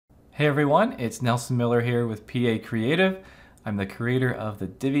Hey everyone, it's Nelson Miller here with PA Creative. I'm the creator of the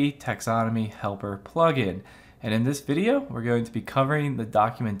Divi Taxonomy Helper plugin. And in this video, we're going to be covering the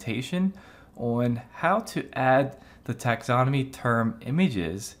documentation on how to add the taxonomy term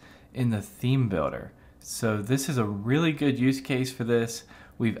images in the theme builder. So this is a really good use case for this.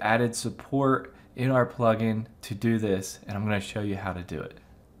 We've added support in our plugin to do this, and I'm going to show you how to do it.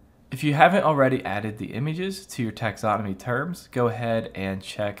 If you haven't already added the images to your taxonomy terms, go ahead and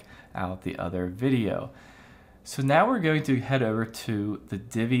check out the other video. So now we're going to head over to the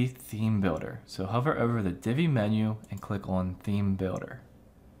Divi Theme Builder. So hover over the Divi menu and click on Theme Builder.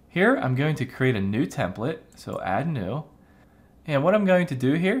 Here I'm going to create a new template, so add new. And what I'm going to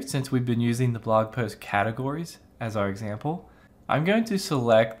do here, since we've been using the blog post categories as our example, I'm going to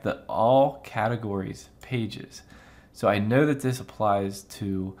select the all categories pages. So I know that this applies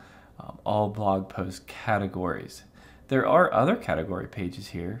to all blog post categories. There are other category pages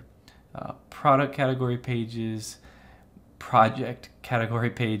here, product category pages, project category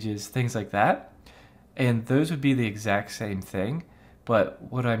pages, things like that. And those would be the exact same thing. But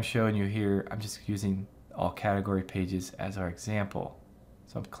what I'm showing you here, I'm just using all category pages as our example.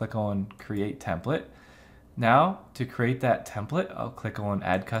 So I'll click on Create Template. Now to create that template, I'll click on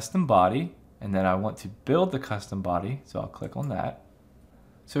Add Custom Body, and then I want to build the custom body, so I'll click on that.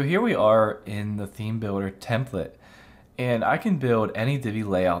 So here we are in the Theme Builder template, and I can build any Divi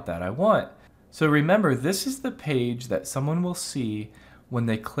layout that I want. So remember, this is the page that someone will see when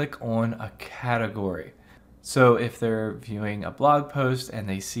they click on a category. So if they're viewing a blog post and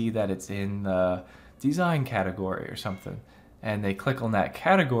they see that it's in the design category or something, and they click on that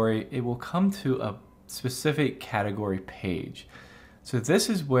category, it will come to a specific category page. So this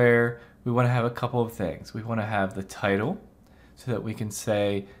is where we want to have a couple of things. We want to have the title, so that we can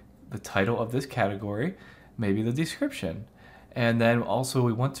say the title of this category, maybe the description. And then also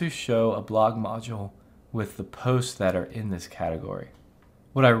we want to show a blog module with the posts that are in this category.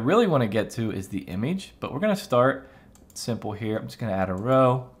 What I really want to get to is the image, but we're going to start simple here. I'm just going to add a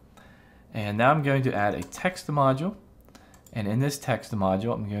row. And now I'm going to add a text module. And in this text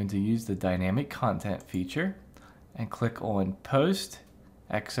module, I'm going to use the dynamic content feature and click on Post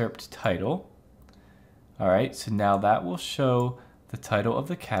Excerpt Title. All right, so now that will show the title of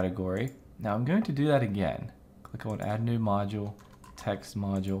the category. Now I'm going to do that again. Click on Add New Module, Text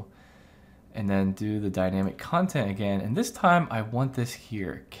Module, and then do the dynamic content again. And this time I want this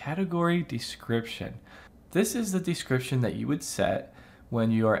here, Category Description. This is the description that you would set when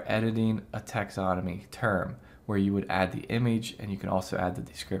you are editing a taxonomy term, where you would add the image and you can also add the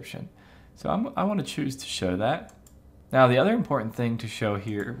description. So I want to choose to show that. Now the other important thing to show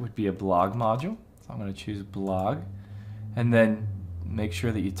here would be a blog module. So I'm going to choose blog, and then make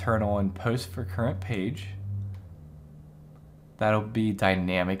sure that you turn on post for current page. That'll be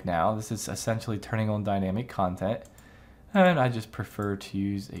dynamic now. This is essentially turning on dynamic content. And I just prefer to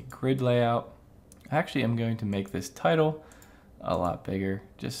use a grid layout. Actually, I'm going to make this title a lot bigger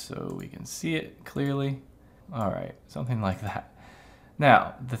just so we can see it clearly. All right, something like that.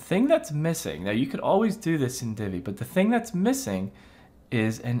 Now, the thing that's missing, now you could always do this in Divi, but the thing that's missing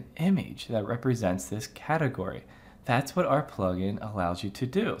is an image that represents this category. That's what our plugin allows you to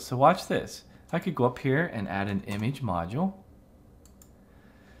do. So watch this. I could go up here and add an image module.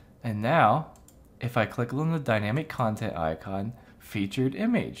 And now, if I click on the dynamic content icon, featured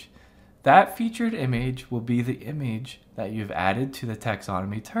image. That featured image will be the image that you've added to the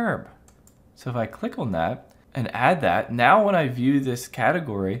taxonomy term. So if I click on that and add that, now when I view this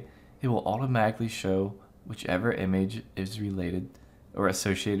category, it will automatically show whichever image is related or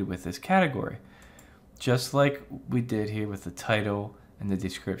associated with this category. Just like we did here with the title and the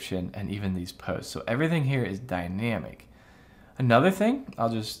description and even these posts. So everything here is dynamic. Another thing, I'll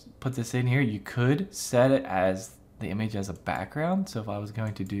just put this in here, you could set it as the image as a background. So if I was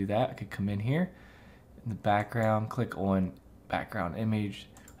going to do that, I could come in here in the background, click on background image,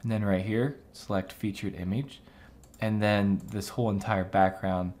 and then right here, select featured image. And then this whole entire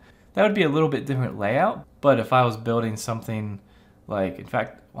background, that would be a little bit different layout. But if I was building something like, in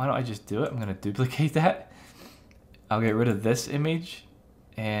fact, why don't I just do it? I'm going to duplicate that. I'll get rid of this image.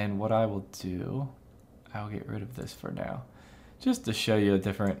 And what I will do, I'll get rid of this for now, just to show you a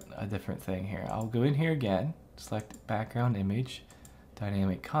different thing here. I'll go in here again, select background image,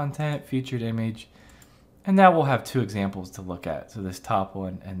 dynamic content, featured image, and now we'll have two examples to look at. So this top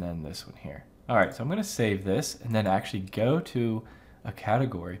one and then this one here. All right, so I'm going to save this and then actually go to a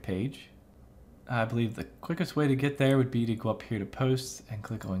category page. I believe the quickest way to get there would be to go up here to posts and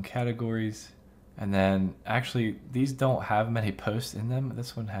click on categories. And then actually these don't have many posts in them.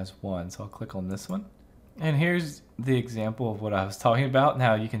 This one has one, so I'll click on this one. And here's the example of what I was talking about.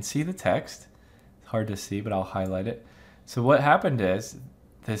 Now you can see the text. It's hard to see, but I'll highlight it. So what happened is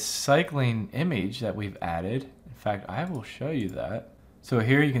this cycling image that we've added, in fact, I will show you that. So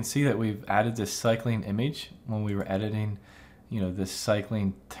here you can see that we've added this cycling image when we were editing, this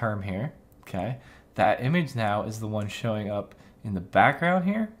cycling term here, okay? That image now is the one showing up in the background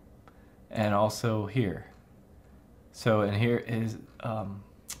here and also here. So, and here is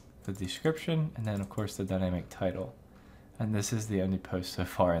the description, and then of course the dynamic title. And this is the only post so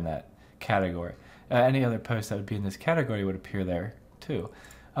far in that category. Any other post that would be in this category would appear there too.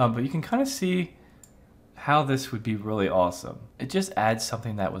 But you can kind of see how this would be really awesome. It just adds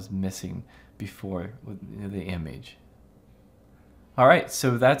something that was missing before with the image. All right,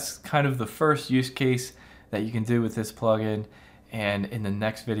 so that's kind of the first use case that you can do with this plugin. And in the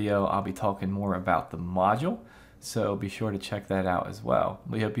next video, I'll be talking more about the module. So be sure to check that out as well.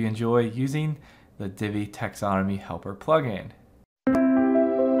 We hope you enjoy using the Divi Taxonomy Helper plugin.